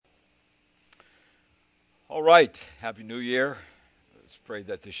All right, Happy New Year. Let's pray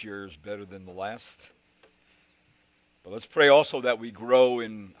that this year is better than the last. But let's pray also that we grow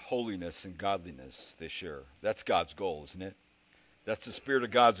in holiness and godliness this year. That's God's goal, isn't it? That's the Spirit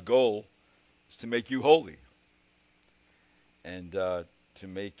of God's goal, is to make you holy and to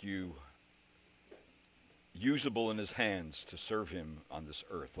make you usable in His hands to serve Him on this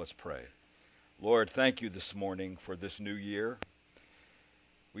earth. Let's pray. Lord, thank you this morning for this new year.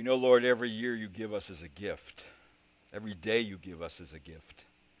 We know, Lord, every year you give us as a gift. Every day you give us as a gift.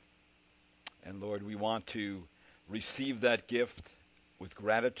 And Lord, we want to receive that gift with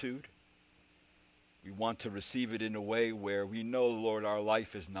gratitude. We want to receive it in a way where we know, Lord, our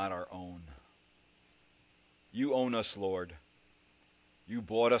life is not our own. You own us, Lord. You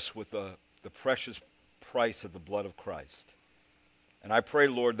bought us with the precious price of the blood of Christ. And I pray,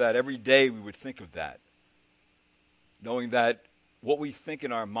 Lord, that every day we would think of that, knowing that what we think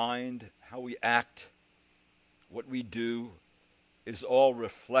in our mind, how we act, what we do, is all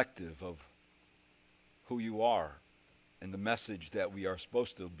reflective of who you are and the message that we are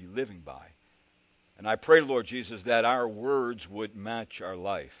supposed to be living by. And I pray, Lord Jesus, that our words would match our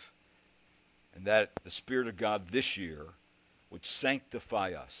life, and that the Spirit of God this year would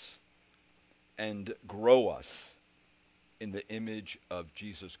sanctify us and grow us in the image of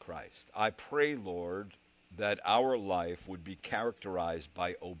Jesus Christ. I pray, Lord, that our life would be characterized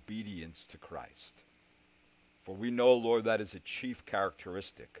by obedience to Christ. For we know, Lord, that is a chief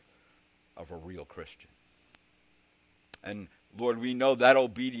characteristic of a real Christian. And Lord, we know that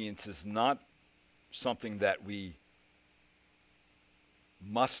obedience is not something that we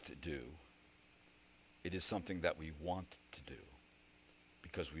must do. It is something that we want to do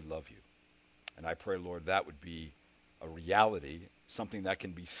because we love you. And I pray, Lord, that would be a reality, something that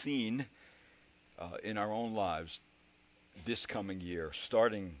can be seen in our own lives this coming year,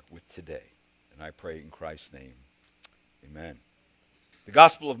 starting with today. And I pray in Christ's name, amen. The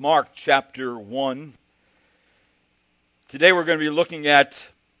Gospel of Mark, chapter 1. Today we're going to be looking at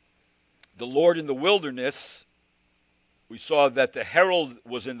the Lord in the wilderness. We saw that the herald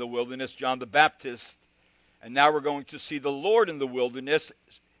was in the wilderness, John the Baptist. And now we're going to see the Lord in the wilderness,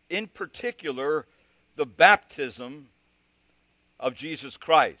 in particular, the baptism of Jesus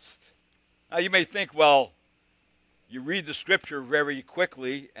Christ. Now you may think, well, you read the scripture very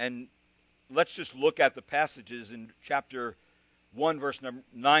quickly, and let's just look at the passages in chapter 1, verse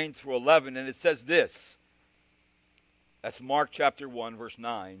 9 through 11, and it says this. That's Mark chapter 1, verse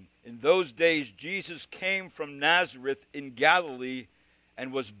 9. In those days Jesus came from Nazareth in Galilee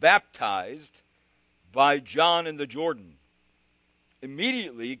and was baptized by John in the Jordan.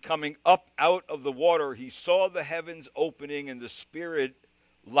 Immediately coming up out of the water, he saw the heavens opening and the Spirit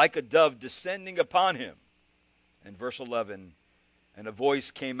like a dove descending upon him. And verse 11, and a voice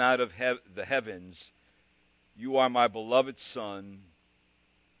came out of the heavens, you are my beloved Son,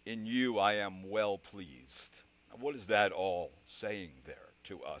 in you I am well pleased. Now, what is that all saying there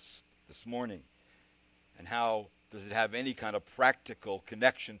to us this morning? And how does it have any kind of practical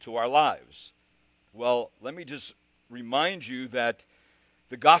connection to our lives? Well, let me just remind you that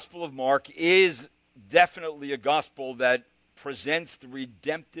the Gospel of Mark is definitely a gospel that presents the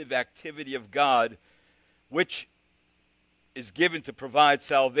redemptive activity of God, which is given to provide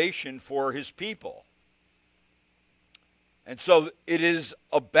salvation for His people. And so it is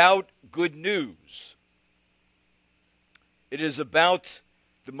about good news. It is about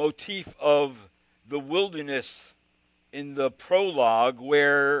the motif of the wilderness in the prologue,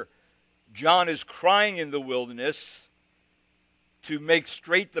 where John is crying in the wilderness to make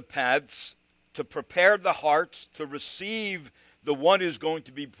straight the paths, to prepare the hearts to receive the one who's going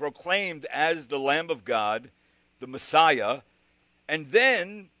to be proclaimed as the Lamb of God, the Messiah. And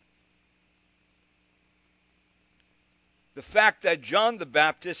then the fact that John the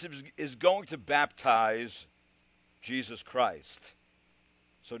Baptist is going to baptize Jesus Christ.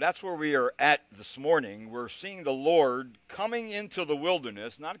 So that's where we are at this morning. We're seeing the Lord coming into the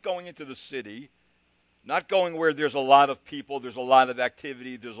wilderness, not going into the city, not going where there's a lot of people, there's a lot of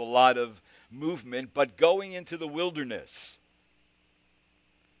activity, there's a lot of movement, but going into the wilderness.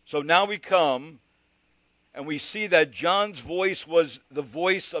 So now we come and we see that John's voice was the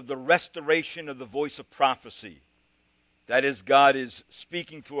voice of the restoration of the voice of prophecy. That is, God is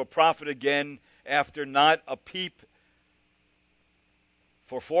speaking through a prophet again after not a peep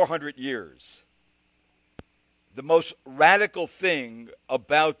for 400 years. The most radical thing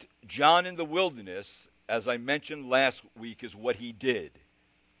about John in the wilderness, as I mentioned last week, is what he did.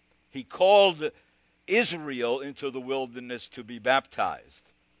 He called Israel into the wilderness to be baptized.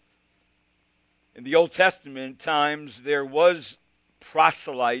 In the Old Testament times, there was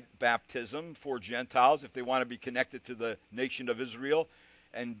proselyte baptism for Gentiles if they want to be connected to the nation of Israel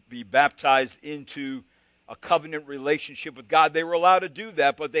and be baptized into a covenant relationship with God. They were allowed to do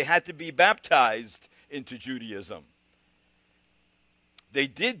that, but they had to be baptized into Judaism. They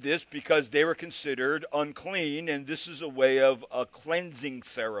did this because they were considered unclean, and this is a way of a cleansing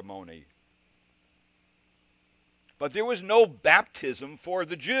ceremony. But there was no baptism for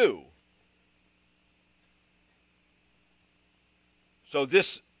the Jew. So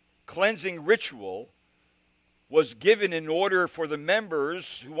this cleansing ritual was given in order for the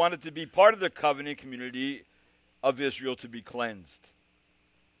members who wanted to be part of the covenant community of Israel to be cleansed.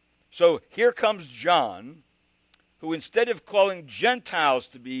 So here comes John, who instead of calling Gentiles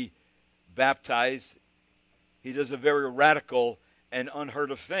to be baptized, he does a very radical and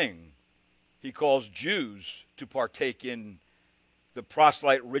unheard of thing. He calls Jews to partake in the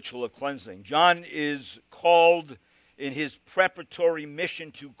proselyte ritual of cleansing. John is called in his preparatory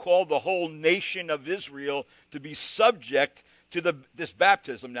mission to call the whole nation of Israel to be subject to this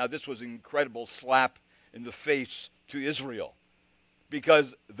baptism. Now, this was an incredible slap in the face to Israel,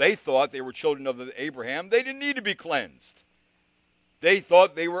 because they thought they were children of Abraham. They didn't need to be cleansed. They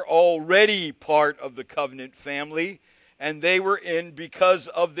thought they were already part of the covenant family, and they were in because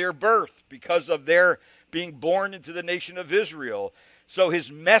of their birth, because of their being born into the nation of Israel. So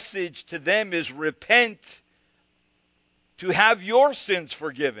his message to them is, repent to have your sins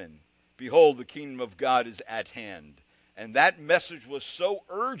forgiven. Behold, the kingdom of God is at hand. And that message was so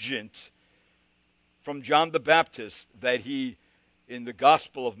urgent from John the Baptist that he, in the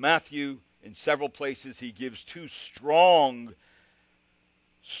Gospel of Matthew, in several places, he gives two strong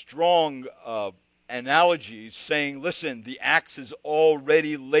analogies, saying, listen, the axe is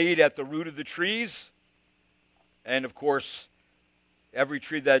already laid at the root of the trees. And of course, every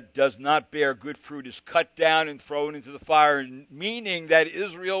tree that does not bear good fruit is cut down and thrown into the fire, meaning that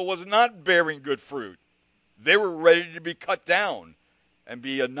Israel was not bearing good fruit. They were ready to be cut down and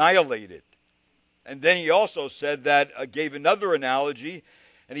be annihilated. And then he also said that, gave another analogy,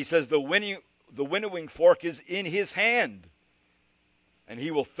 and he says the winnowing fork is in his hand, and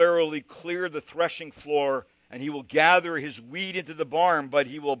he will thoroughly clear the threshing floor, and he will gather his wheat into the barn, but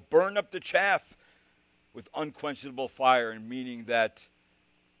he will burn up the chaff with unquenchable fire, and meaning that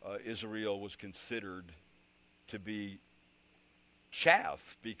Israel was considered to be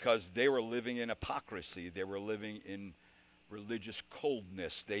chaff because they were living in hypocrisy. They were living in religious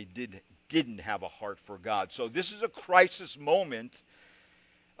coldness. They didn't have a heart for God. So this is a crisis moment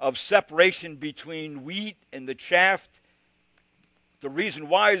of separation between wheat and the chaff. The reason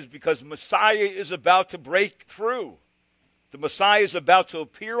why is because Messiah is about to break through. The Messiah is about to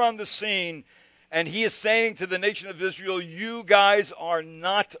appear on the scene, and he is saying to the nation of Israel, you guys are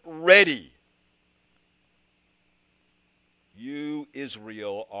not ready. You,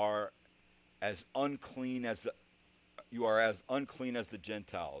 Israel, are as unclean as the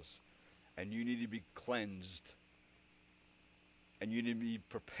Gentiles, and you need to be cleansed, and you need to be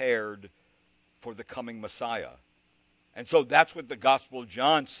prepared for the coming Messiah. And so that's what the Gospel of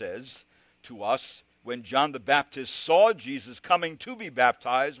John says to us. When John the Baptist saw Jesus coming to be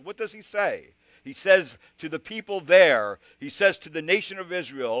baptized, what does he say? He says to the people there, he says to the nation of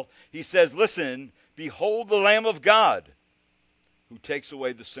Israel, he says, listen, behold the Lamb of God who takes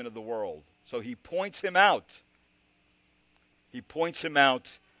away the sin of the world. So he points him out. He points him out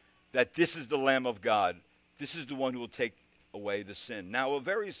that this is the Lamb of God. This is the one who will take away the sin. Now, a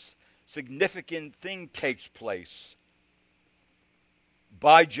very significant thing takes place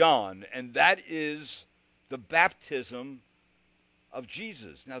by John, and that is the baptism of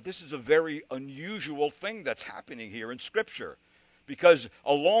Jesus. Now, this is a very unusual thing that's happening here in Scripture, because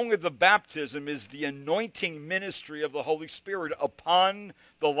along with the baptism is the anointing ministry of the Holy Spirit upon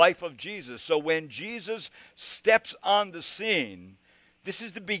the life of Jesus. So when Jesus steps on the scene, this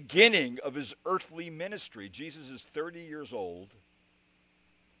is the beginning of his earthly ministry. Jesus is 30 years old.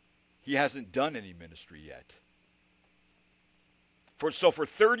 He hasn't done any ministry yet. For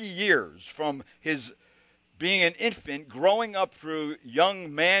 30 years, from his being an infant, growing up through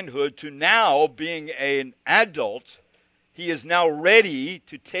young manhood, to now being an adult, he is now ready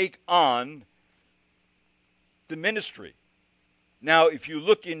to take on the ministry. Now, if you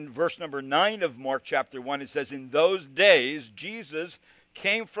look in verse number 9 of Mark chapter 1, it says, in those days, Jesus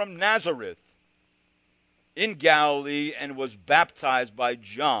came from Nazareth in Galilee and was baptized by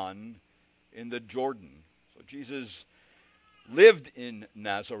John in the Jordan. So Jesus lived in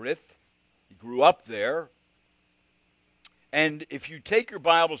Nazareth. He grew up there. And if you take your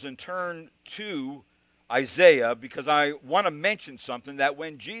Bibles and turn to Isaiah, because I want to mention something, that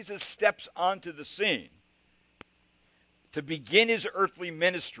when Jesus steps onto the scene, to begin his earthly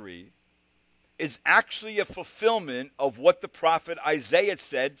ministry is actually a fulfillment of what the prophet Isaiah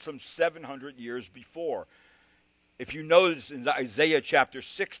said some 700 years before. If you notice in Isaiah chapter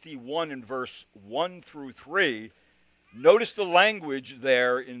 61 and verse 1 through 3, notice the language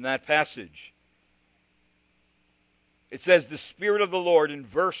there in that passage. It says, the Spirit of the Lord, in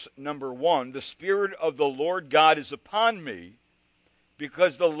verse number 1, the Spirit of the Lord God is upon me,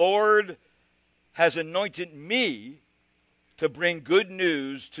 because the Lord has anointed me to bring good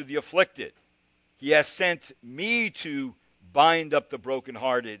news to the afflicted. He has sent me to bind up the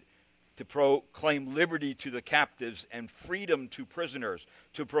brokenhearted, to proclaim liberty to the captives and freedom to prisoners,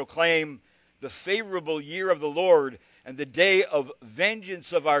 to proclaim the favorable year of the Lord and the day of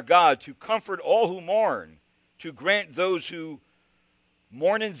vengeance of our God, to comfort all who mourn, to grant those who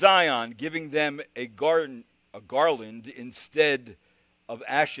mourn in Zion, giving them a garland instead of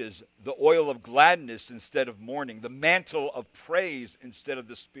ashes, the oil of gladness instead of mourning, the mantle of praise instead of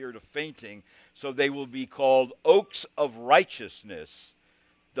the spirit of fainting, so they will be called oaks of righteousness,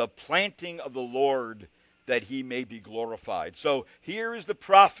 the planting of the Lord, that he may be glorified. So here is the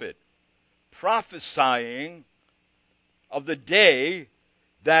prophet prophesying of the day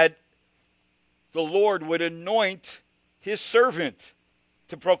that the Lord would anoint his servant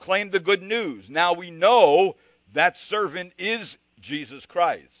to proclaim the good news. Now we know that servant is Jesus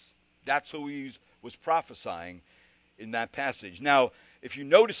Christ. That's who he was prophesying in that passage. Now, if you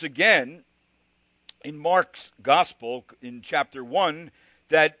notice again in Mark's gospel in chapter 1,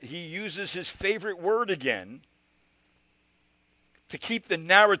 that he uses his favorite word again to keep the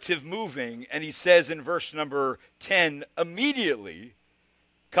narrative moving. And he says in verse number 10, immediately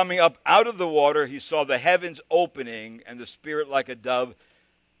coming up out of the water, he saw the heavens opening and the Spirit like a dove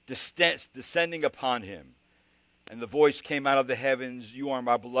descending upon him. And the voice came out of the heavens, you are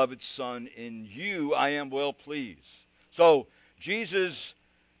my beloved Son, in you I am well pleased. So Jesus,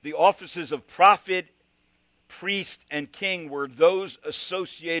 the offices of prophet, priest, and king were those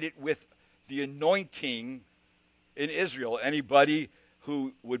associated with the anointing in Israel. Anybody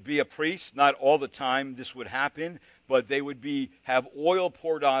who would be a priest, not all the time this would happen, but they would have oil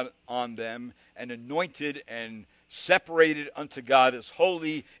poured on them and anointed and separated unto God as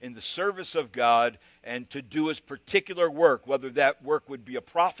holy in the service of God and to do his particular work, whether that work would be a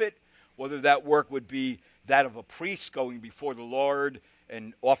prophet, whether that work would be that of a priest going before the Lord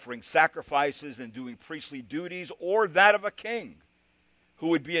and offering sacrifices and doing priestly duties, or that of a king who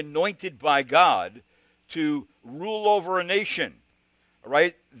would be anointed by God to rule over a nation. All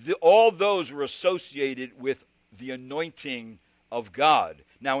right? All those were associated with the anointing of God.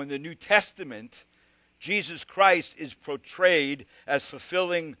 Now, in the New Testament, Jesus Christ is portrayed as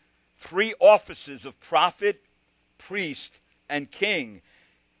fulfilling three offices of prophet, priest, and king.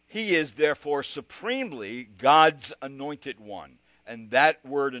 He is therefore supremely God's anointed one. And that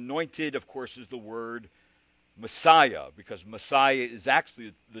word anointed, of course, is the word Messiah, because Messiah is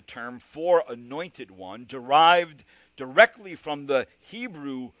actually the term for anointed one, derived directly from the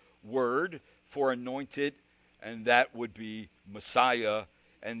Hebrew word for anointed, and that would be Messiah.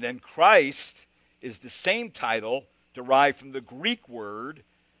 And then Christ is the same title derived from the Greek word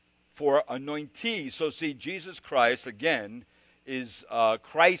for anointee. So see, Jesus Christ, again, is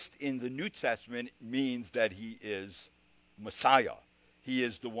Christ in the New Testament means that he is Messiah. He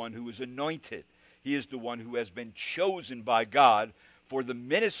is the one who is anointed. He is the one who has been chosen by God for the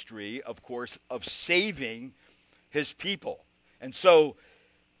ministry, of course, of saving his people. And so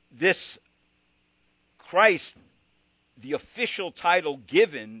this Christ, the official title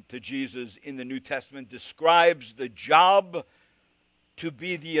given to Jesus in the New Testament, describes the job to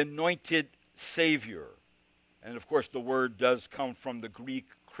be the anointed Savior. And of course, the word does come from the Greek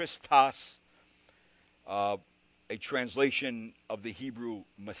Christos, a translation of the Hebrew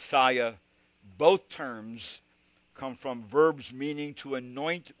Messiah. Both terms come from verbs meaning to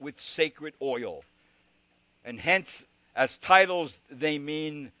anoint with sacred oil. And hence, as titles, they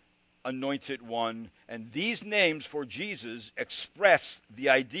mean anointed one. And these names for Jesus express the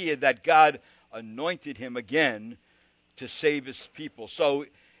idea that God anointed him again to save his people. So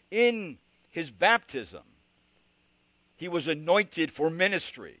in his baptism, he was anointed for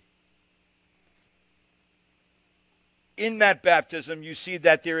ministry. In that baptism, you see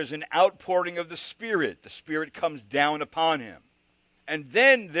that there is an outpouring of the Spirit. The Spirit comes down upon him. And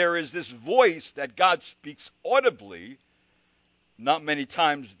then there is this voice that God speaks audibly. Not many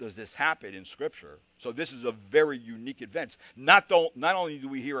times does this happen in Scripture. So this is a very unique event. Not only do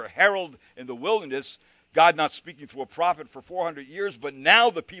we hear a herald in the wilderness, God not speaking through a prophet for 400 years, but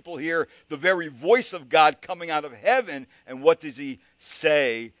now the people hear the very voice of God coming out of heaven. And what does he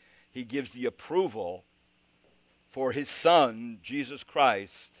say? He gives the approval for his son, Jesus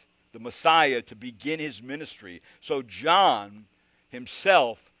Christ, the Messiah, to begin his ministry. So John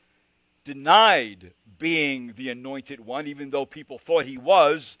himself denied being the anointed one, even though people thought he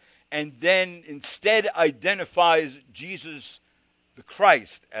was, and then instead identifies Jesus the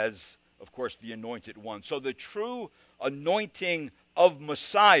Christ as, of course, the anointed one. So the true anointing of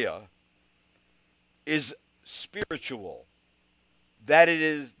Messiah is spiritual. It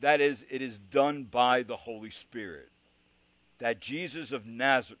is done by the Holy Spirit. That Jesus of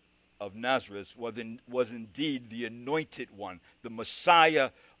Nazareth was indeed the anointed one, the Messiah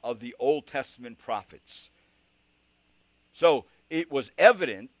of the Old Testament prophets. So it was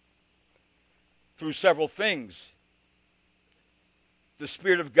evident through several things. The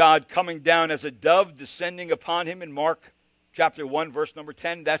Spirit of God coming down as a dove, descending upon him in Mark chapter 1, verse number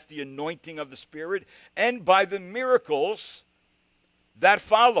 10. That's the anointing of the Spirit. And by the miracles that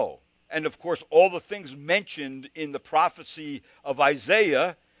follow. And of course, all the things mentioned in the prophecy of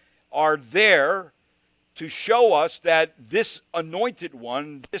Isaiah are there to show us that this anointed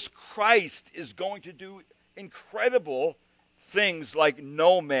one, this Christ, is going to do incredible things like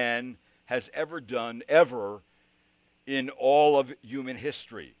no man has ever done, ever, in all of human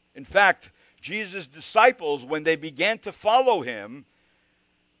history. In fact, Jesus' disciples, when they began to follow him,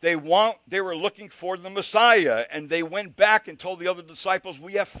 they were looking for the Messiah, and they went back and told the other disciples,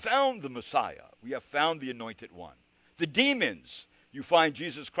 we have found the Messiah. We have found the anointed one. The demons, you find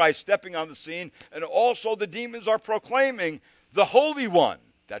Jesus Christ stepping on the scene, and also the demons are proclaiming the Holy One.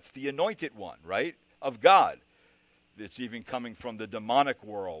 That's the anointed one, right, of God. It's even coming from the demonic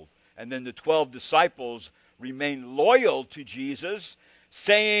world. And then the 12 disciples remain loyal to Jesus,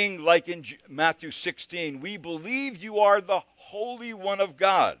 saying, like in Matthew 16, we believe you are the Holy One of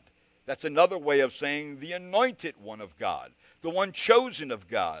God. That's another way of saying the anointed one of God, the one chosen of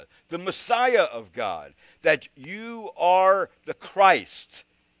God, the Messiah of God, that you are the Christ,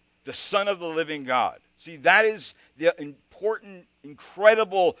 the Son of the living God. See, that is the important,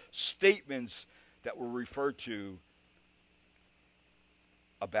 incredible statements that were referred to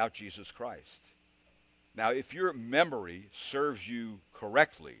about Jesus Christ. Now, if your memory serves you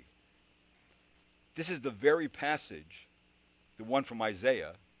correctly, this is the very passage, the one from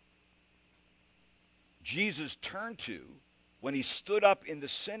Isaiah, Jesus turned to when he stood up in the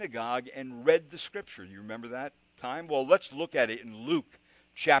synagogue and read the scripture. Do you remember that time? Well, let's look at it in Luke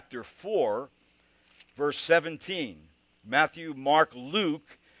chapter 4, verse 17. Matthew, Mark,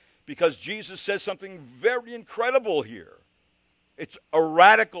 Luke, because Jesus says something very incredible here. It's a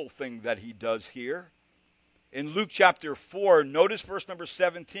radical thing that he does here. In Luke chapter 4, notice verse number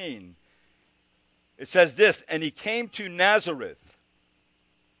 17. It says this, and he came to Nazareth,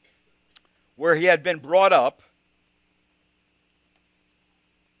 where he had been brought up,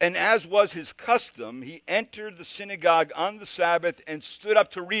 and as was his custom, he entered the synagogue on the Sabbath and stood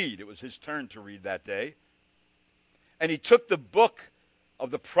up to read. It was his turn to read that day. And he took the book of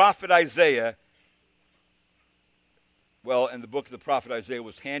the prophet Isaiah. Well, and the book of the prophet Isaiah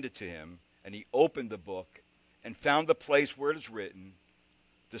was handed to him, and he opened the book and found the place where it is written,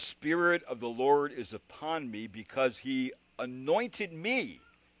 the Spirit of the Lord is upon me because he anointed me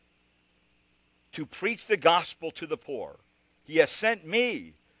to preach the gospel to the poor. He has sent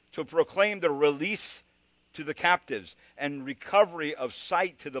me to proclaim the release to the captives and recovery of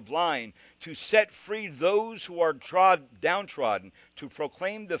sight to the blind, to set free those who are downtrodden, to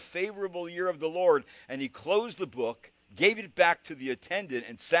proclaim the favorable year of the Lord. And he closed the book, gave it back to the attendant,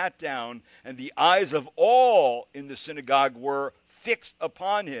 and sat down, and the eyes of all in the synagogue were fixed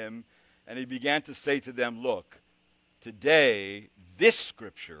upon him. And he began to say to them, look, today this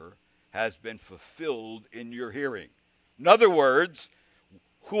scripture has been fulfilled in your hearing. In other words,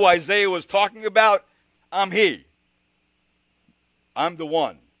 who Isaiah was talking about, I'm he. I'm the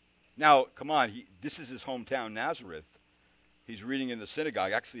one. Now, come on, this is his hometown, Nazareth. He's reading in the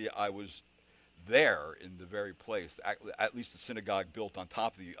synagogue. Actually, I was there in the very place, at least the synagogue built on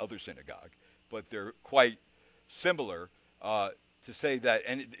top of the other synagogue, but they're quite similar to say that,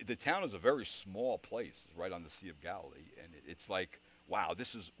 and the town is a very small place, right on the Sea of Galilee, and it's like, wow,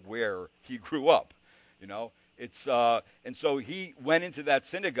 this is where he grew up, you know. It's and so he went into that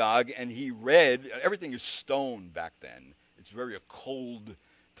synagogue and he read. Everything is stone back then. It's very a cold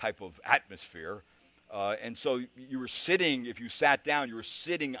type of atmosphere, and so you were sitting. If you sat down, you were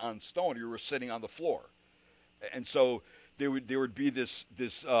sitting on stone. You were sitting on the floor, and so there would be this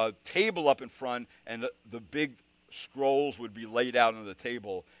table up in front, and the big scrolls would be laid out on the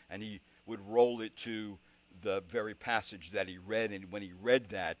table, and he would roll it to the very passage that he read. And when he read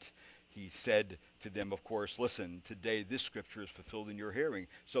that, he said to them, of course, listen, today this scripture is fulfilled in your hearing.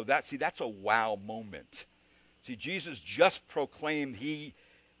 So that's a wow moment. See, Jesus just proclaimed he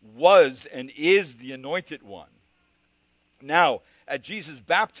was and is the anointed one. Now, at Jesus'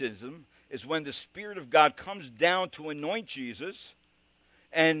 baptism is when the Spirit of God comes down to anoint Jesus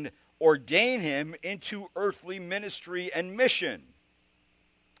and ordain him into earthly ministry and mission.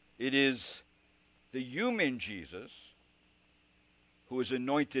 It is the human Jesus who is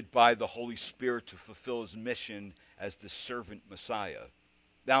anointed by the Holy Spirit to fulfill his mission as the servant Messiah.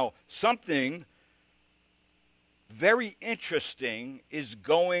 Now, something very interesting is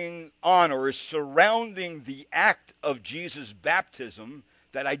going on or is surrounding the act of Jesus' baptism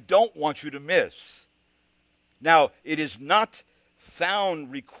that I don't want you to miss. Now, it is not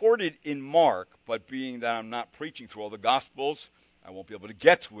found recorded in Mark, but being that I'm not preaching through all the Gospels, I won't be able to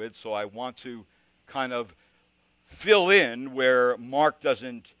get to it, so I want to kind of fill in where Mark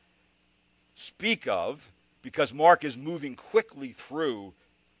doesn't speak of, because Mark is moving quickly through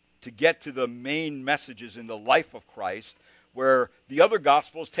to get to the main messages in the life of Christ, where the other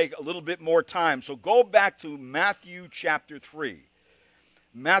Gospels take a little bit more time. So go back to Matthew chapter 3.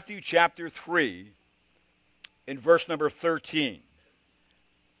 Matthew chapter 3 in verse number 13.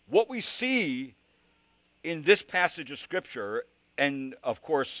 What we see in this passage of Scripture, and of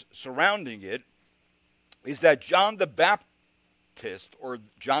course surrounding it, is that John the Baptist, or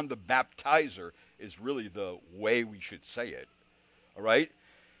John the Baptizer is really the way we should say it, all right,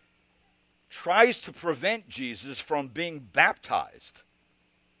 tries to prevent Jesus from being baptized.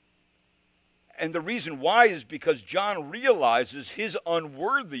 And the reason why is because John realizes his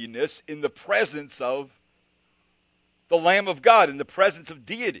unworthiness in the presence of the Lamb of God, in the presence of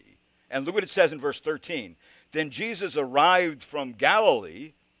deity. And look what it says in verse 13. Then Jesus arrived from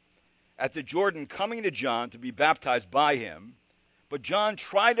Galilee at the Jordan, coming to John to be baptized by him. But John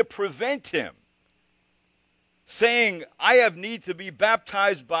tried to prevent him, saying, I have need to be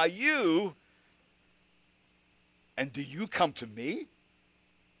baptized by you, and do you come to me?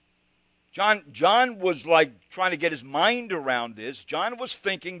 John was like trying to get his mind around this. John was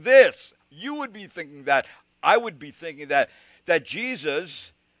thinking this. You would be thinking that. I would be thinking that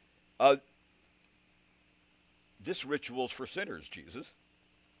Jesus, this ritual's for sinners, Jesus.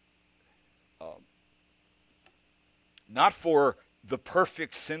 Not for the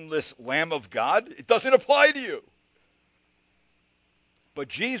perfect, sinless Lamb of God. It doesn't apply to you. But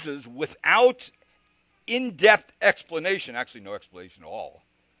Jesus, without in-depth explanation, actually no explanation at all,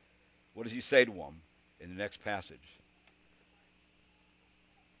 what does he say to him in the next passage?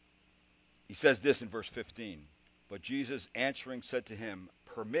 He says this in verse 15. But Jesus answering said to him,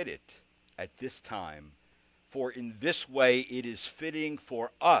 permit it at this time, for in this way it is fitting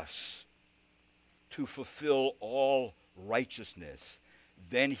for us to fulfill all righteousness.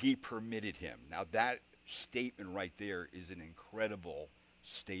 Then he permitted him. Now that statement right there is an incredible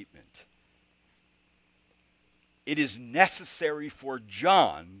statement. It is necessary for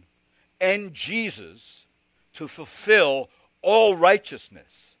John and Jesus to fulfill all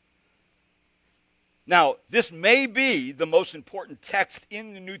righteousness. Now, this may be the most important text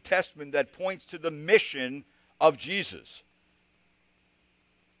in the New Testament that points to the mission of Jesus.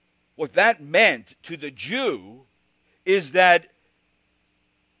 What that meant to the Jew is to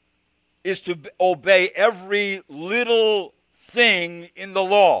obey every little thing in the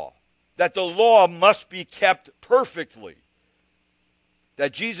law, that the law must be kept perfectly,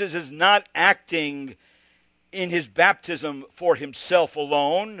 that Jesus is not acting in his baptism for himself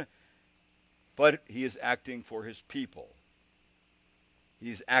alone, but he is acting for his people.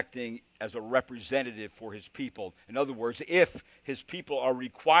 He's acting as a representative for his people. In other words, if his people are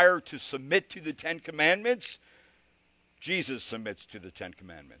required to submit to the Ten Commandments, Jesus submits to the Ten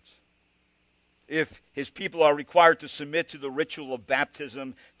Commandments. If his people are required to submit to the ritual of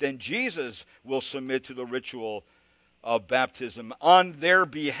baptism, then Jesus will submit to the ritual of baptism on their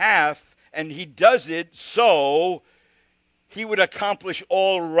behalf, and he does it so he would accomplish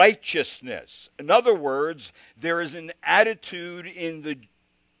all righteousness. In other words, there is an attitude in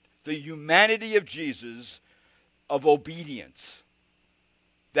the humanity of Jesus of obedience,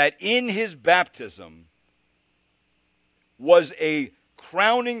 that in his baptism was a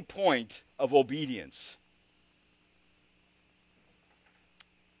crowning point of obedience.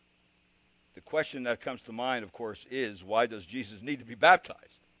 The question that comes to mind, of course, is why does Jesus need to be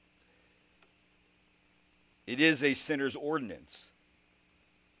baptized? It is a sinner's ordinance.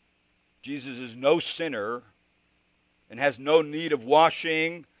 Jesus is no sinner and has no need of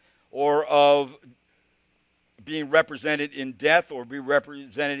washing or of being represented in death or be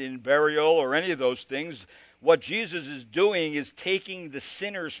represented in burial or any of those things. What Jesus is doing is taking the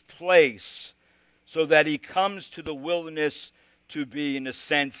sinner's place so that he comes to the wilderness to be, in a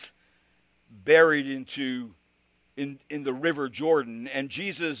sense, buried into in the river Jordan. And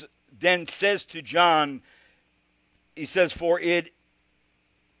Jesus then says to John, he says, for it,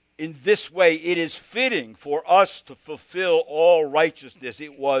 in this way, it is fitting for us to fulfill all righteousness.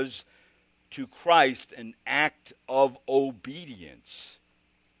 It was to Christ an act of obedience.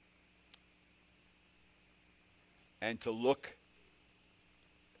 And to look,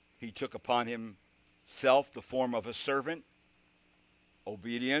 he took upon himself the form of a servant.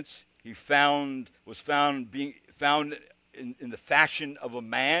 Obedience. He was found in the fashion of a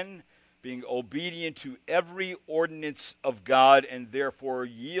man, being obedient to every ordinance of God, and therefore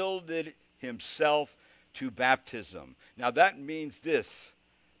yielded himself to baptism. Now that means this,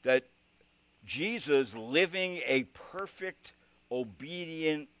 that Jesus living a perfect,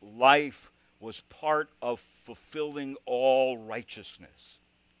 obedient life was part of fulfilling all righteousness.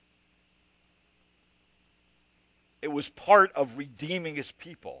 It was part of redeeming his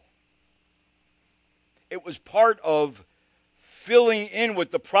people. It was part of filling in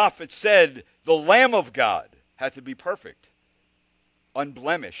what the prophet said, the Lamb of God had to be perfect,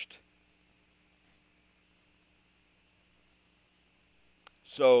 unblemished.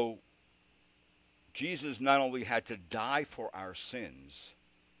 So, Jesus not only had to die for our sins,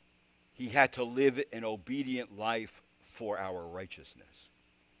 he had to live an obedient life for our righteousness.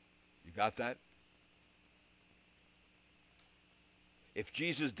 You got that? If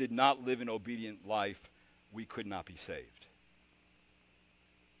Jesus did not live an obedient life, we could not be saved.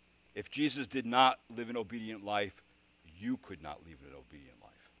 If Jesus did not live an obedient life, you could not live an obedient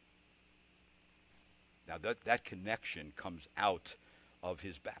life. Now that connection comes out of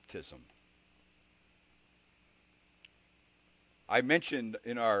his baptism. I mentioned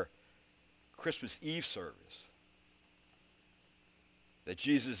in our Christmas Eve service that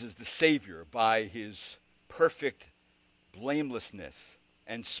Jesus is the Savior by his perfect blamelessness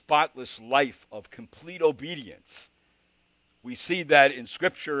and spotless life of complete obedience. We see that in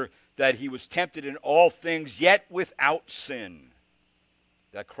Scripture, that he was tempted in all things, yet without sin.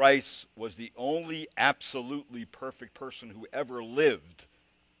 That Christ was the only absolutely perfect person who ever lived.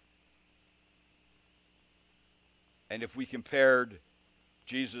 And if we compared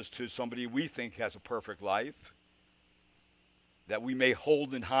Jesus to somebody we think has a perfect life, that we may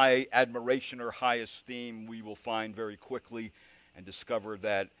hold in high admiration or high esteem, we will find very quickly and discover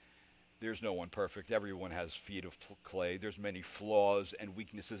that there's no one perfect. Everyone has feet of clay. There's many flaws and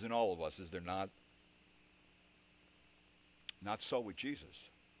weaknesses in all of us, is there not? Not so with Jesus.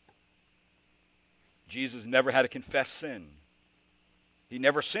 Jesus never had to confess sin. He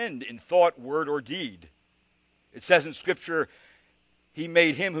never sinned in thought, word, or deed. It says in Scripture, he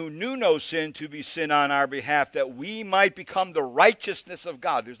made him who knew no sin to be sin on our behalf, that we might become the righteousness of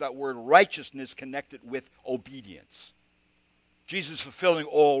God. There's that word righteousness connected with obedience. Jesus fulfilling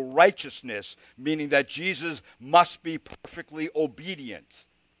all righteousness, meaning that Jesus must be perfectly obedient.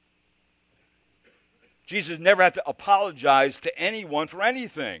 Jesus never had to apologize to anyone for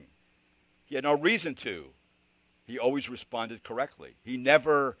anything. He had no reason to. He always responded correctly. He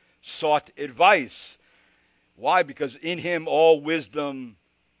never sought advice. Why? Because in him all wisdom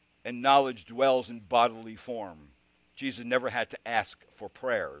and knowledge dwells in bodily form. Jesus never had to ask for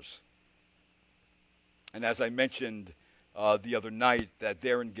prayers. And as I mentioned the other night, that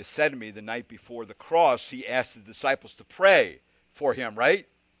there in Gethsemane, the night before the cross, he asked the disciples to pray for him, right?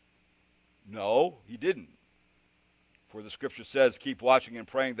 No, he didn't. For the Scripture says, keep watching and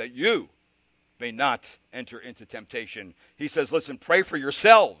praying that you may not enter into temptation. He says, listen, pray for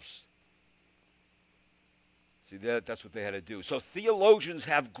yourselves. See, that's what they had to do. So theologians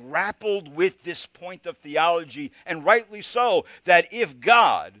have grappled with this point of theology, and rightly so, that if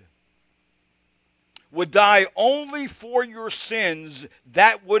God would die only for your sins,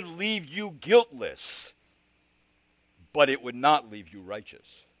 that would leave you guiltless, but it would not leave you righteous.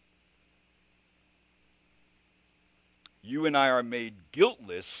 You and I are made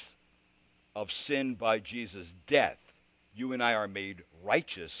guiltless of sin by Jesus' death. You and I are made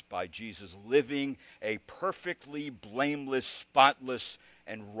righteous by Jesus living a perfectly blameless, spotless,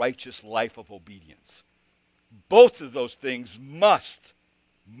 and righteous life of obedience. Both of those things must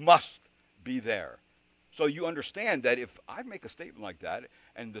be there. So you understand that if I make a statement like that,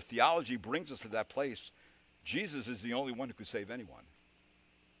 and the theology brings us to that place, Jesus is the only one who could save anyone.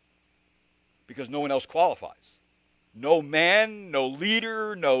 Because no one else qualifies. No man, no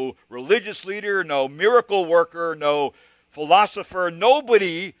leader, no religious leader, no miracle worker, no philosopher,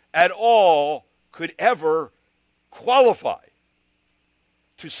 nobody at all could ever qualify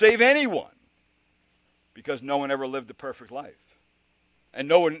to save anyone, because no one ever lived a perfect life. And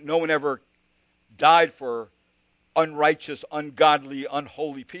no one ever died for unrighteous, ungodly,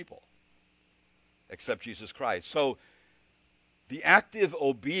 unholy people. except Jesus Christ. So the active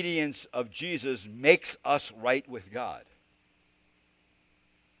obedience of Jesus makes us right with God.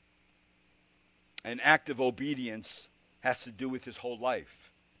 And active obedience has to do with his whole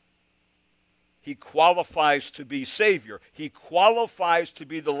life. He qualifies to be Savior. He qualifies to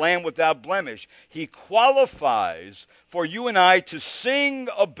be the Lamb without blemish. He qualifies for you and I to sing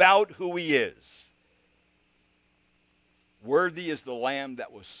about who he is. Worthy is the Lamb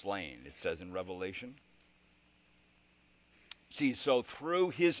that was slain, it says in Revelation. See, so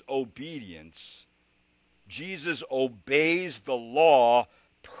through his obedience, Jesus obeys the law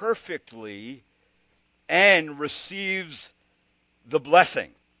perfectly and receives the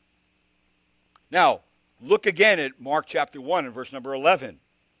blessing. Now, look again at Mark chapter 1 and verse number 11.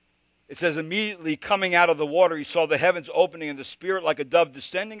 It says, immediately coming out of the water, he saw the heavens opening and the Spirit like a dove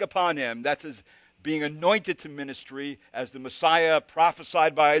descending upon him. That's his being anointed to ministry as the Messiah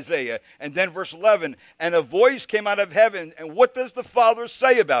prophesied by Isaiah. And then verse 11, and a voice came out of heaven. And what does the Father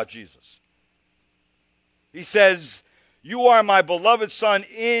say about Jesus? He says, you are my beloved Son.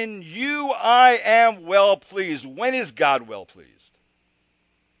 In you I am well pleased. When is God well pleased?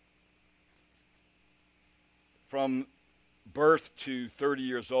 From birth to 30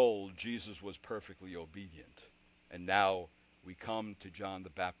 years old, Jesus was perfectly obedient. And now we come to John the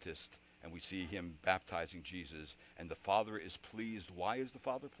Baptist and we see him baptizing Jesus. And the Father is pleased. Why is the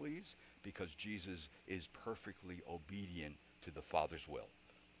Father pleased? Because Jesus is perfectly obedient to the Father's will.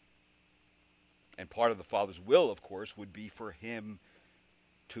 And part of the Father's will, of course, would be for him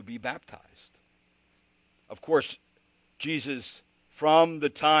to be baptized. Of course, Jesus, from the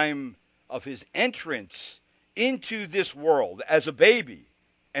time of his entrance into this world as a baby,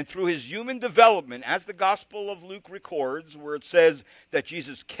 and through his human development, as the Gospel of Luke records, where it says that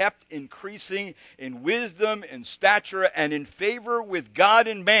Jesus kept increasing in wisdom and stature and in favor with God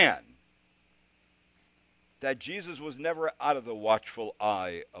and man, that Jesus was never out of the watchful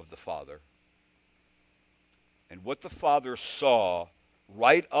eye of the Father. And what the Father saw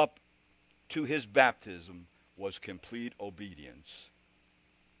right up to his baptism was complete obedience.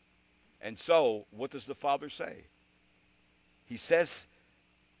 And so, what does the Father say? He says,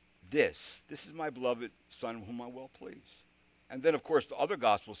 this is my beloved Son whom I well please. And then, of course, the other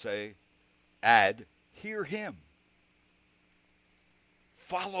Gospels say, hear him.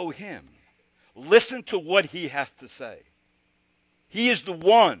 Follow him. Listen to what he has to say. He is the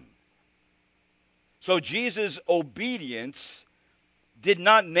one. So Jesus' obedience did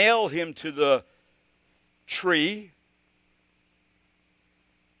not nail him to the tree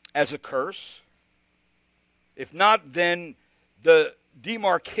as a curse. If not, then the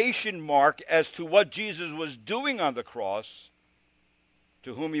demarcation mark as to what Jesus was doing on the cross,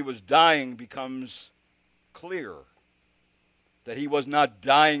 to whom he was dying, becomes clear. That he was not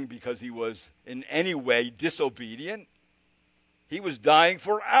dying because he was in any way disobedient. He was dying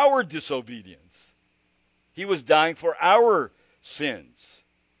for our disobedience. He was dying for our sins.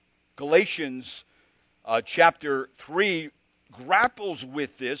 Galatians chapter 3 grapples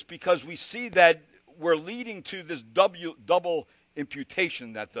with this because we see that we're leading to this double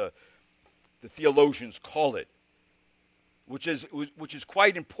imputation that the theologians call it, which is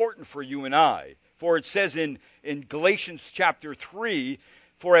quite important for you and I. For it says in Galatians chapter 3,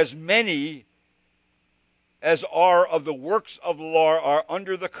 for as many as are of the works of the law are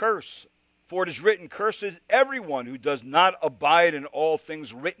under the curse. For it is written, cursed is everyone who does not abide in all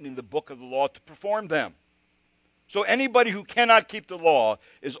things written in the book of the law to perform them. So anybody who cannot keep the law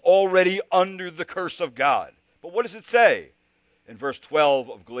is already under the curse of God. But what does it say? In verse 12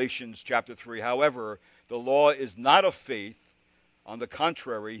 of Galatians chapter 3, however, the law is not of faith. On the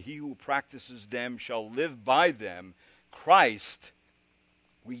contrary, he who practices them shall live by them. Christ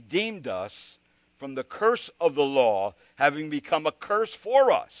redeemed us from the curse of the law, having become a curse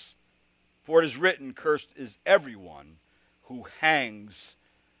for us. For it is written, cursed is everyone who hangs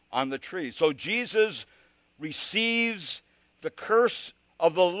on the tree. So Jesus receives the curse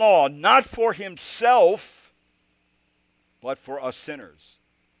of the law, not for himself, but for us sinners.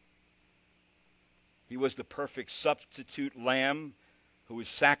 He was the perfect substitute lamb who was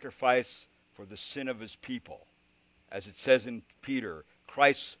sacrificed for the sin of his people. As it says in Peter,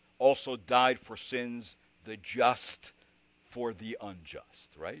 Christ also died for sins, the just for the unjust,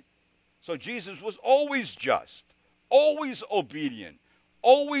 right? So Jesus was always just, always obedient,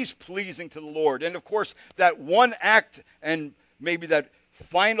 always pleasing to the Lord. And of course, that one act, and maybe that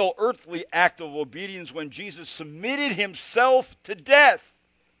final earthly act of obedience when Jesus submitted himself to death,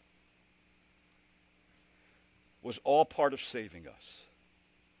 was all part of saving us.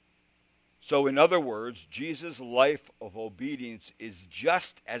 So in other words, Jesus' life of obedience is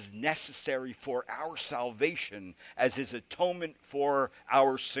just as necessary for our salvation as his atonement for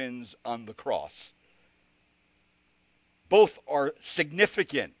our sins on the cross. Both are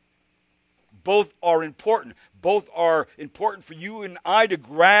significant. Both are important. Both are important for you and I to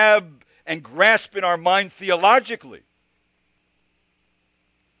grab and grasp in our mind theologically.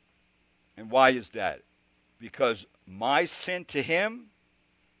 And why is that? Because my sin to him,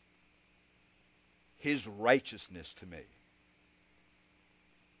 his righteousness to me.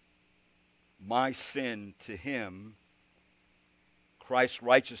 My sin to him, Christ's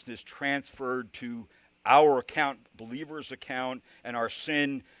righteousness transferred to our account, believers' account, and our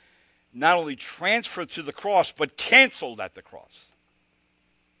sin not only transferred to the cross, but canceled at the cross.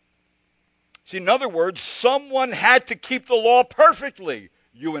 See, in other words, someone had to keep the law perfectly.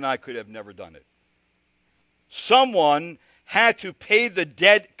 You and I could have never done it. Someone had to pay the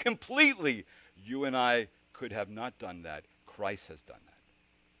debt completely. You and I could have not done that. Christ has done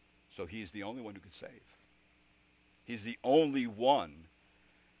that. So he's the only one who could save. He's the only one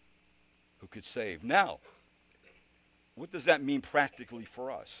who could save. Now, what does that mean practically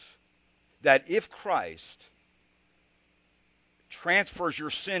for us? That if Christ transfers your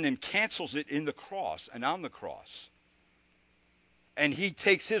sin and cancels it in the cross and on the cross, and he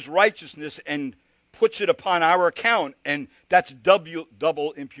takes his righteousness and puts it upon our account, and that's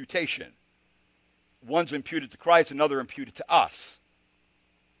double imputation. One's imputed to Christ, another imputed to us.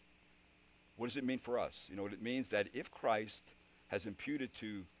 What does it mean for us? You know what it means? That if Christ has imputed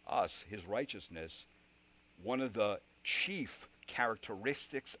to us his righteousness, one of the chief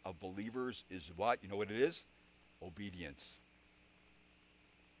characteristics of believers is what? You know what it is? Obedience.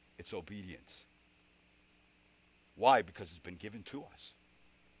 It's obedience. Why? Because it's been given to us.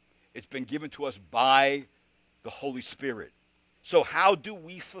 It's been given to us by the Holy Spirit. So how do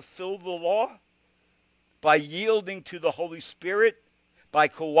we fulfill the law? By yielding to the Holy Spirit, by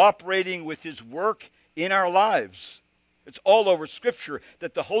cooperating with his work in our lives. It's all over Scripture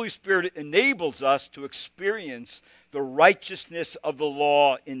that the Holy Spirit enables us to experience the righteousness of the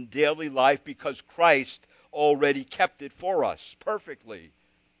law in daily life because Christ already kept it for us perfectly.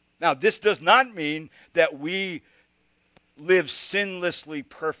 Now, this does not mean that we live sinlessly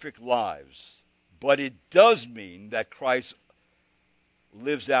perfect lives, but it does mean that Christ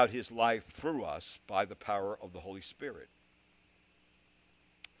lives out his life through us by the power of the Holy Spirit.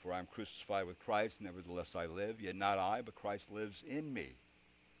 For I am crucified with Christ, nevertheless I live, yet not I, but Christ lives in me.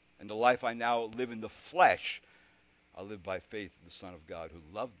 And the life I now live in the flesh, I live by faith in the Son of God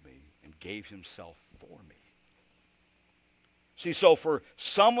who loved me and gave himself for me. See, so for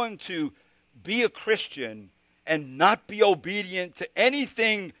someone to be a Christian and not be obedient to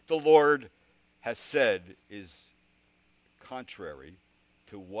anything the Lord has said is contrary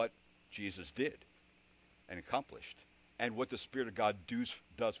to what Jesus did and accomplished and what the Spirit of God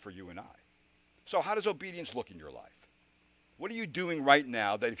does for you and I. So how does obedience look in your life? What are you doing right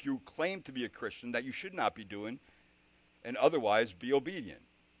now that if you claim to be a Christian that you should not be doing and otherwise be obedient?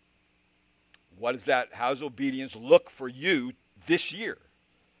 What is that? How does obedience look for you this year?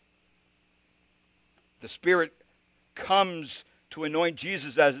 The Spirit comes to anoint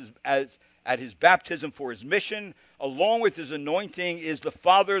Jesus as at his baptism for his mission. Along with his anointing is the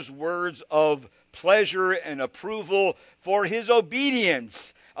Father's words of pleasure and approval for his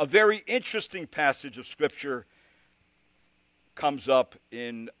obedience. A very interesting passage of Scripture comes up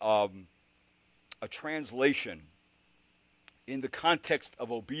in a translation in the context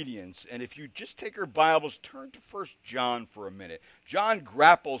of obedience. And if you just take your Bibles, turn to 1 John for a minute. John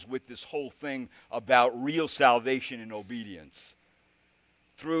grapples with this whole thing about real salvation and obedience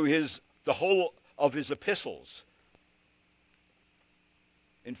through the whole of his epistles.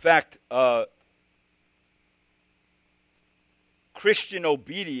 In fact, Christian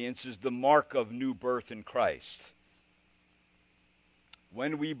obedience is the mark of new birth in Christ.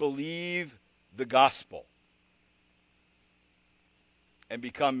 When we believe the gospel and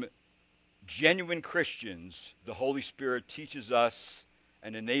become genuine Christians, the Holy Spirit teaches us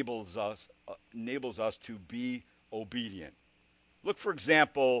and enables us to be obedient. Look, for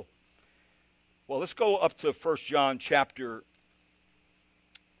example, let's go up to 1 John chapter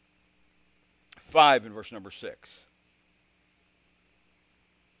 5 and verse number 6.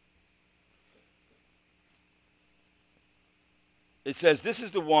 It says, "This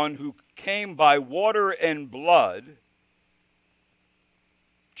is the one who came by water and blood,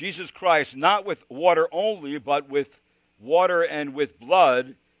 Jesus Christ, not with water only, but with water and with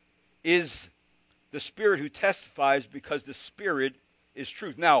blood, is the Spirit who testifies, because the Spirit is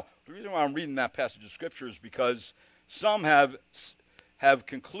truth." Now, the reason why I'm reading that passage of Scripture is because some have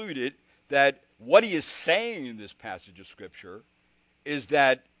concluded that what he is saying in this passage of Scripture is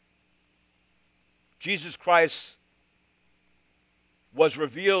that Jesus Christ was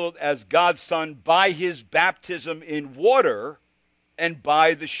revealed as God's Son by his baptism in water and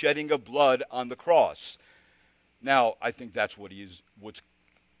by the shedding of blood on the cross. Now, I think that's what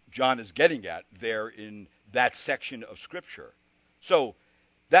John is getting at there in that section of Scripture. So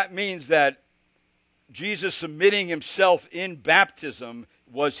that means that Jesus submitting himself in baptism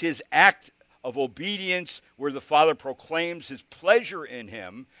was his act of obedience, where the Father proclaims his pleasure in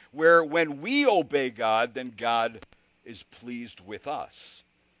him, where when we obey God, then God is pleased with us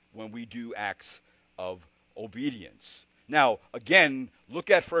when we do acts of obedience. Now, again, look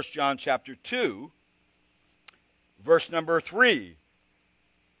at 1 John chapter 2, verse number 3,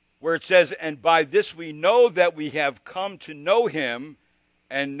 where it says, "And by this we know that we have come to know him,"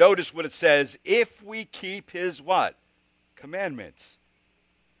 and notice what it says, "if we keep his" what? Commandments.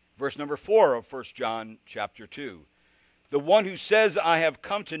 Verse number 4 of 1 John chapter 2. "The one who says, 'I have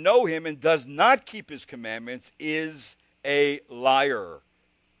come to know him,' and does not keep his commandments is a liar,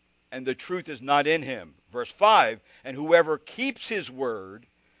 and the truth is not in him." Verse 5, "And whoever keeps his word,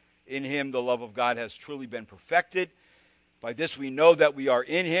 in him the love of God has truly been perfected. By this we know that we are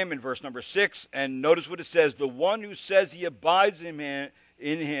in him." In verse number 6, and notice what it says, "The one who says he abides in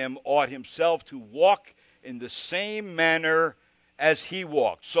him ought himself to walk in the same manner as he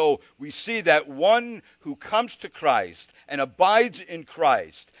walked." So we see that one who comes to Christ and abides in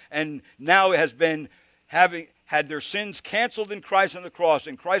Christ and now has been having had their sins canceled in Christ on the cross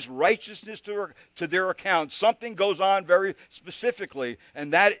and Christ's righteousness to their account, something goes on very specifically,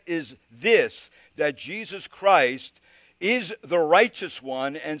 and that is this, that Jesus Christ is the righteous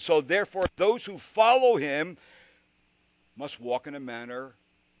one, and so therefore those who follow him must walk in a manner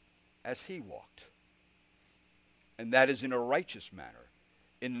as he walked. And that is in a righteous manner,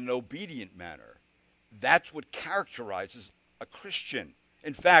 in an obedient manner. That's what characterizes a Christian.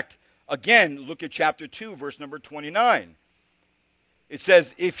 In fact, again, look at chapter 2, verse number 29. It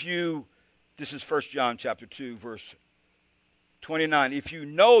says, this is 1 John chapter 2, verse 29, "If you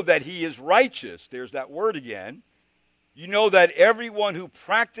know that he is righteous," there's that word again, "you know that everyone who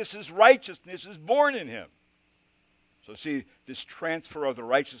practices righteousness is born in him." So see, this transfer of the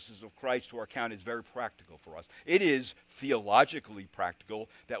righteousness of Christ to our account is very practical for us. It is theologically practical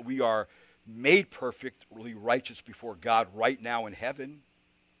that we are made perfectly righteous before God right now in heaven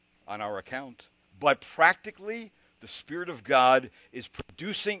on our account. But practically, the Spirit of God is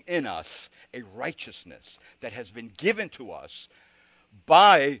producing in us a righteousness that has been given to us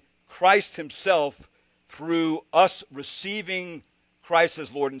by Christ himself through us receiving Christ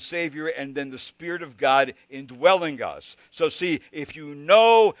as Lord and Savior, and then the Spirit of God indwelling us. So see, if you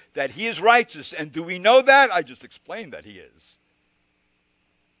know that he is righteous, and do we know that? I just explained that he is.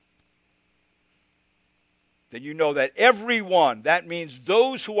 Then you know that everyone, that means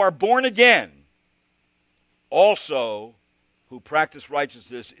those who are born again, also who practice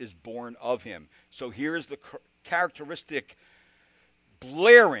righteousness, is born of him. So here's the characteristic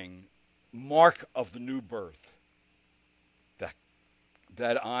blaring mark of the new birth.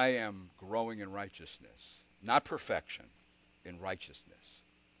 That I am growing in righteousness. Not perfection, in righteousness.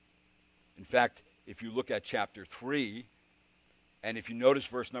 In fact, if you look at chapter 3, and if you notice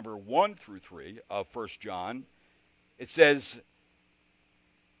verse number 1 through 3 of 1 John, it says,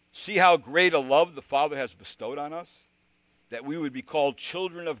 "See how great a love the Father has bestowed on us, that we would be called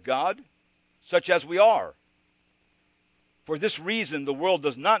children of God, such as we are. For this reason the world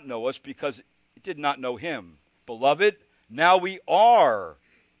does not know us, because it did not know him. Beloved, now we are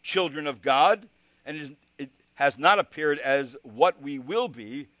children of God, and it has not appeared as what we will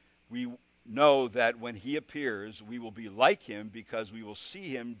be. We know that when he appears, we will be like him, because we will see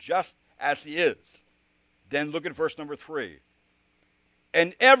him just as he is." Then look at verse number 3.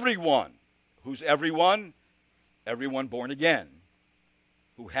 "And everyone," who's everyone? Everyone born again,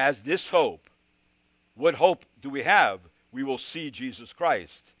 "who has this hope." What hope do we have? We will see Jesus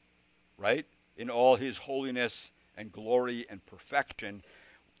Christ, right? In all his holiness and glory and perfection.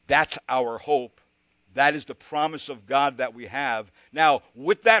 That's our hope. That is the promise of God that we have. Now,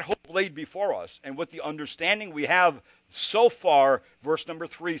 with that hope laid before us, and with the understanding we have so far, verse number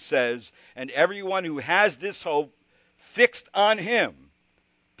 3 says, "And everyone who has this hope fixed on him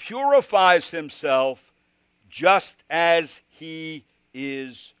purifies himself just as he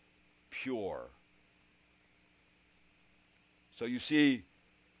is pure." So you see,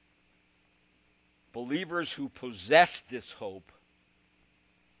 believers who possess this hope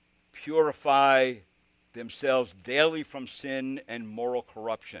purify themselves daily from sin and moral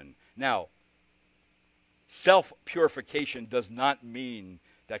corruption. Now, self-purification does not mean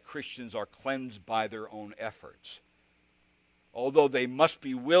that Christians are cleansed by their own efforts, although they must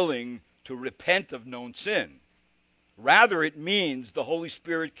be willing to repent of known sin. Rather, it means the Holy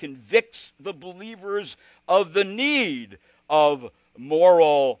Spirit convicts the believers of the need of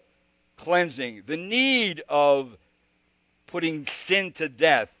moral cleansing, the need of putting sin to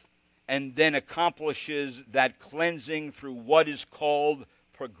death, and then accomplishes that cleansing through what is called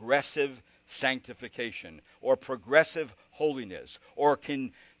progressive sanctification or progressive holiness, or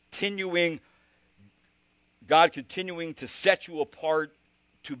God continuing to set you apart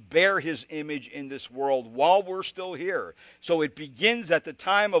to bear his image in this world while we're still here. So it begins at the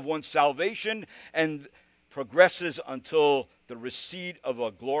time of one's salvation and progresses until the receipt of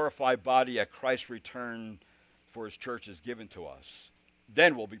a glorified body at Christ's return for his church is given to us.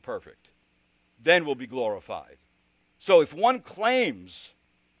 Then we'll be perfect. Then we'll be glorified. So if one claims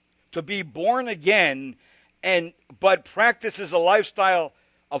to be born again but practices a lifestyle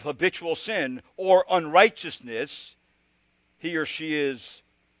of habitual sin or unrighteousness, he or she is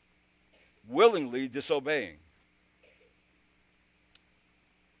willingly disobeying.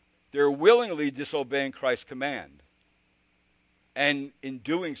 They're willingly disobeying Christ's command. And in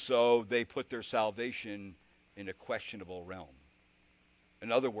doing so, they put their salvation in a questionable realm.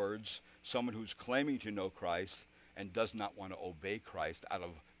 In other words, someone who's claiming to know Christ and does not want to obey Christ out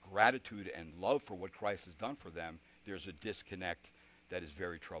of gratitude and love for what Christ has done for them, there's a disconnect that is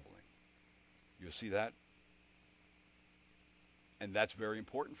very troubling. You see that? And that's very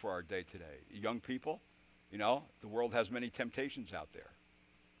important for our day today. Young people, the world has many temptations out there.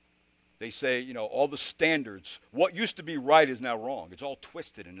 They say, all the standards, what used to be right is now wrong. It's all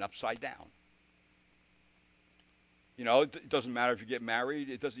twisted and upside down. It doesn't matter if you get married.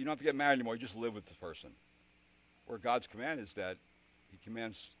 You don't have to get married anymore. You just live with the person. Where God's command is that he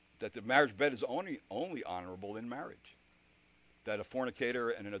commands that the marriage bed is only honorable in marriage. That a fornicator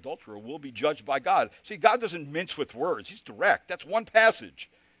and an adulterer will be judged by God. See, God doesn't mince with words. He's direct. That's one passage.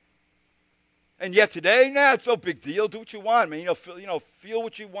 And yet today, it's no big deal. Do what you want, man. Feel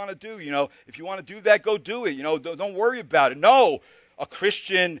what you want to do. If you want to do that, go do it. Don't worry about it. No, a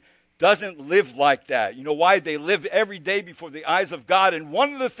Christian doesn't live like that. You know why? They live every day before the eyes of God. And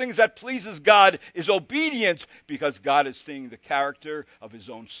one of the things that pleases God is obedience, because God is seeing the character of his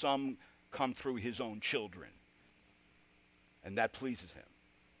own Son come through his own children. And that pleases him.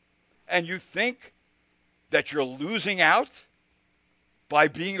 And you think that you're losing out by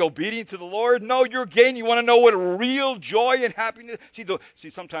being obedient to the Lord? No, you're gaining. You want to know what real joy and happiness?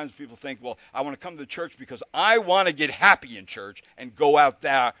 See, sometimes people think, well, I want to come to the church because I want to get happy in church and go out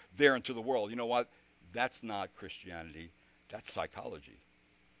there into the world. You know what? That's not Christianity. That's psychology.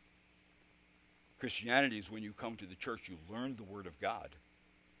 Christianity is when you come to the church, you learn the Word of God.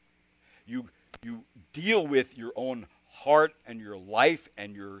 You deal with your own heart and your life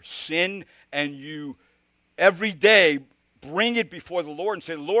and your sin, and you every day bring it before the Lord and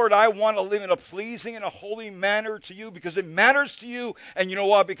say, Lord, I want to live in a pleasing and a holy manner to you because it matters to you. And you know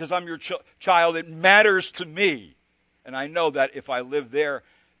what? Because I'm your child, it matters to me. And I know that if I live there,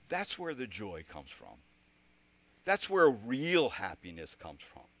 that's where the joy comes from. That's where real happiness comes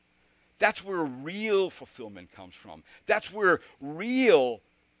from. That's where real fulfillment comes from. That's where real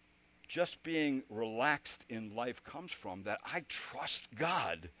just being relaxed in life comes from, that I trust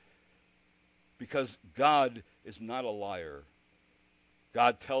God because God is not a liar.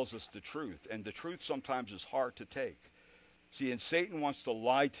 God tells us the truth, and the truth sometimes is hard to take. See, and Satan wants to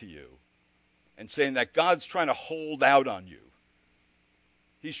lie to you and saying that God's trying to hold out on you.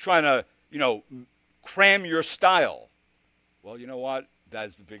 He's trying to, cram your style. Well, you know what? That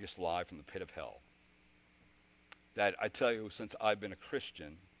is the biggest lie from the pit of hell. That I tell you, since I've been a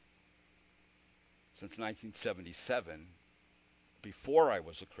Christian, since 1977, before I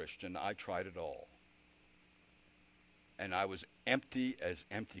was a Christian, I tried it all. And I was empty as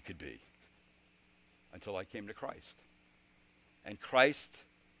empty could be until I came to Christ. And Christ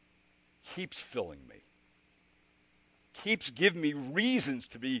keeps filling me, keeps giving me reasons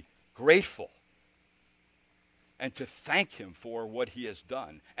to be grateful and to thank him for what he has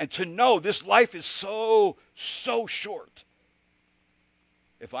done. And to know this life is so, so short.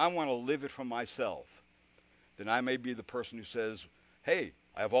 If I want to live it for myself, then I may be the person who says, hey,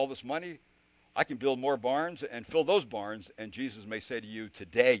 I have all this money, I can build more barns and fill those barns, and Jesus may say to you,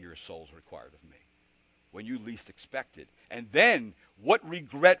 today your soul's required of me, when you least expect it. And then, what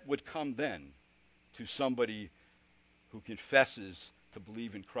regret would come then to somebody who confesses to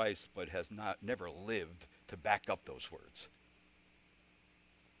believe in Christ but has never lived to back up those words?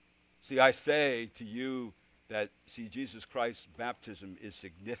 See, I say to you that, Jesus Christ's baptism is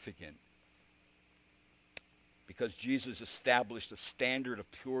significant because Jesus established a standard of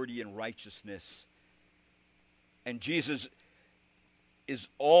purity and righteousness. And Jesus is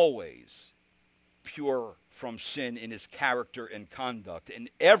always pure from sin in his character and conduct. And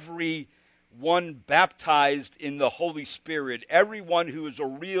everyone baptized in the Holy Spirit, everyone who is a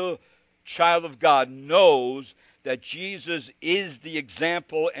real child of God, knows that Jesus is the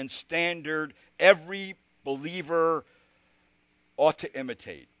example and standard every believer ought to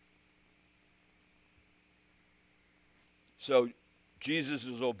imitate. So Jesus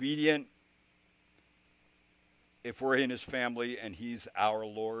is obedient. If we're in his family and he's our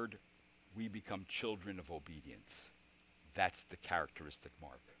Lord, we become children of obedience. That's the characteristic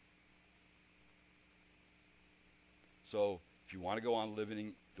mark. So if you want to go on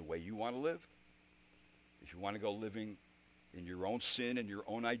living the way you want to live, if you want to go living in your own sin and your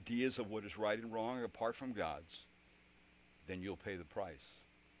own ideas of what is right and wrong apart from God's, then you'll pay the price.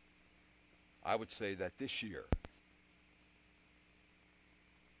 I would say that this year,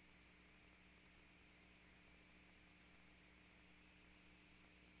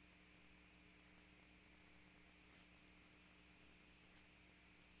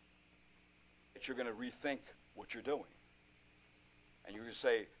 you're going to rethink what you're doing. And you're going to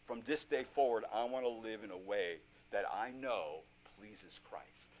say, from this day forward, I want to live in a way that I know pleases Christ.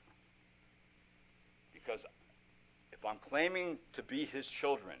 Because if I'm claiming to be his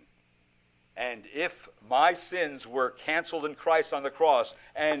children, and if my sins were canceled in Christ on the cross,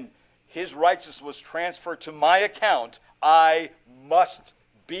 and his righteousness was transferred to my account, I must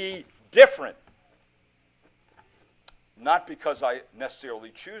be different. Not because I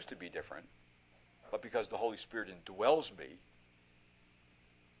necessarily choose to be different, but because the Holy Spirit indwells me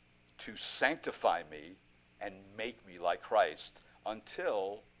to sanctify me and make me like Christ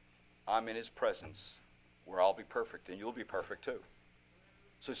until I'm in his presence where I'll be perfect and you'll be perfect too.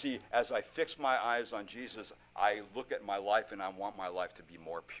 So see, as I fix my eyes on Jesus, I look at my life and I want my life to be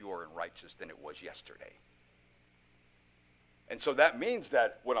more pure and righteous than it was yesterday. And so that means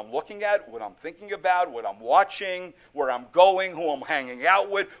that what I'm looking at, what I'm thinking about, what I'm watching, where I'm going, who I'm hanging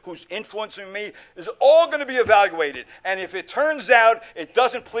out with, who's influencing me, is all going to be evaluated. And if it turns out it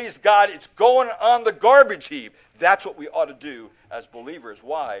doesn't please God, it's going on the garbage heap. That's what we ought to do as believers.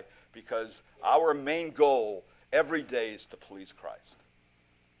 Why? Because our main goal every day is to please Christ.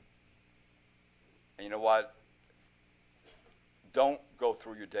 And you know what? Don't go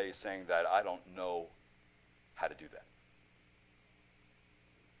through your day saying that I don't know how to do that.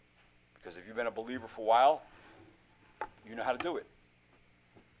 Because if you've been a believer for a while, you know how to do it.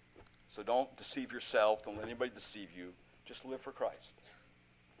 So don't deceive yourself. Don't let anybody deceive you. Just live for Christ.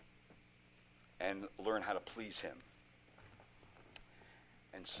 And learn how to please him.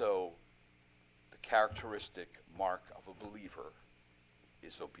 And so the characteristic mark of a believer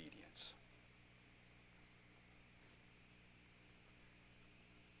is obedience.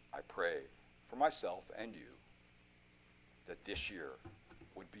 I pray for myself and you that this year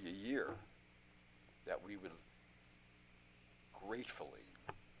would be a year that we would gratefully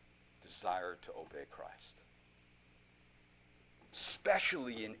desire to obey Christ,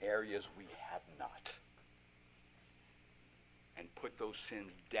 especially in areas we have not, and put those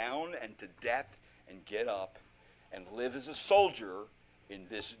sins down and to death and get up and live as a soldier in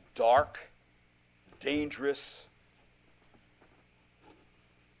this dark, dangerous,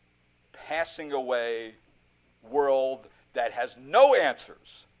 passing away world that has no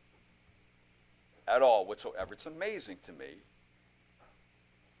answers at all whatsoever. It's amazing to me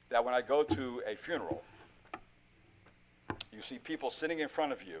that when I go to a funeral, you see people sitting in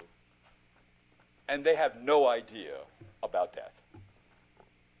front of you, and they have no idea about death.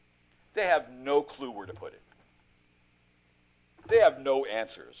 They have no clue where to put it. They have no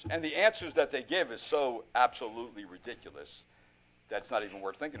answers. And the answers that they give is so absolutely ridiculous that it's not even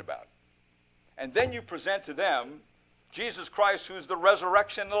worth thinking about. And then you present to them Jesus Christ, who's the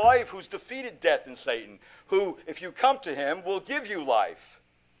resurrection and the life, who's defeated death and Satan, who, if you come to him, will give you life.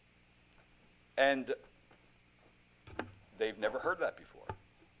 And they've never heard that before.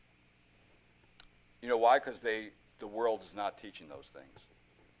 You know why? Because the world is not teaching those things.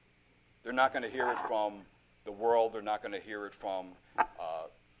 They're not going to hear it from the world. They're not going to hear it from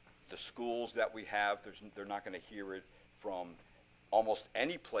the schools that we have. They're not going to hear it from almost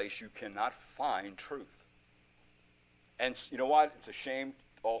any place you cannot find truth. And you know what? It's a shame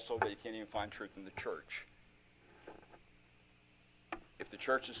also that you can't even find truth in the church. If the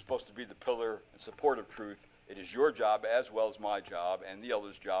church is supposed to be the pillar and support of truth, it is your job as well as my job and the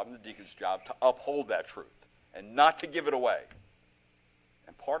elder's job and the deacon's job to uphold that truth and not to give it away.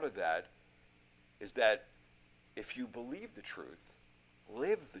 And part of that is that if you believe the truth,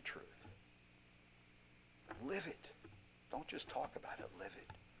 live the truth. live it. Don't just talk about it, live it.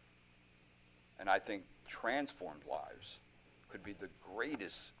 And I think transformed lives could be the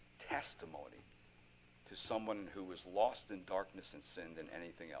greatest testimony to someone who was lost in darkness and sin than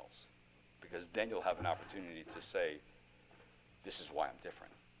anything else. Because then you'll have an opportunity to say, this is why I'm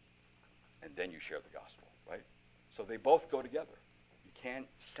different. And then you share the gospel, right? So they both go together. You can't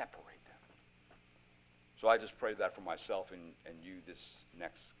separate them. So I just pray that for myself and you this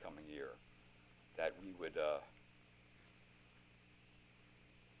next coming year, that we would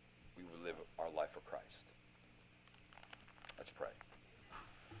live our life for Christ. Let's pray.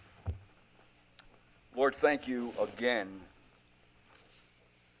 Lord, thank you again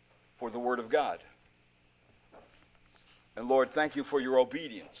for the Word of God. And Lord, thank you for your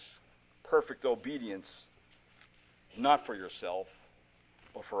obedience, perfect obedience, not for yourself,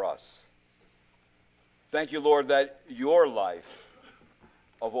 but for us. Thank you, Lord, that your life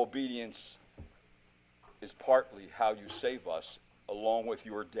of obedience is partly how you save us, along with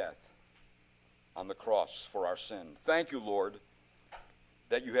your death on the cross for our sin. Thank you, Lord,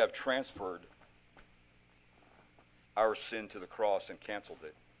 that you have transferred our sin to the cross and canceled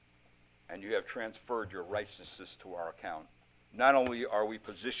it. And you have transferred your righteousness to our account. Not only are we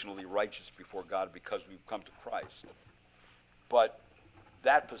positionally righteous before God because we've come to Christ, but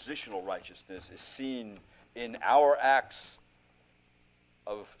that positional righteousness is seen in our acts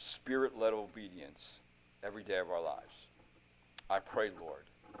of spirit-led obedience every day of our lives. I pray, Lord,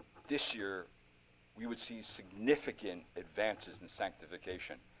 this year we would see significant advances in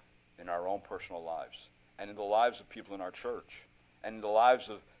sanctification in our own personal lives and in the lives of people in our church and in the lives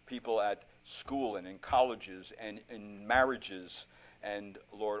of people at school and in colleges and in marriages and,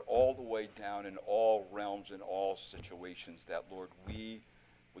 Lord, all the way down in all realms and all situations, that, Lord, we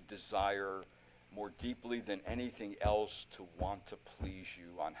would desire more deeply than anything else to want to please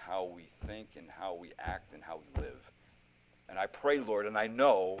you on how we think and how we act and how we live. And I pray, Lord, and I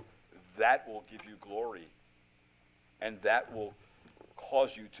know that will give you glory and that will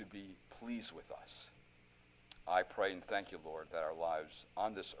cause you to be pleased with us. I pray and thank you, Lord, that our lives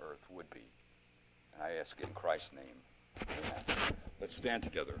on this earth would be. And I ask in Christ's name, amen. Let's stand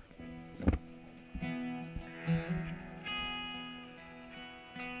together.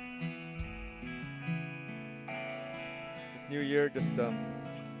 This new year, just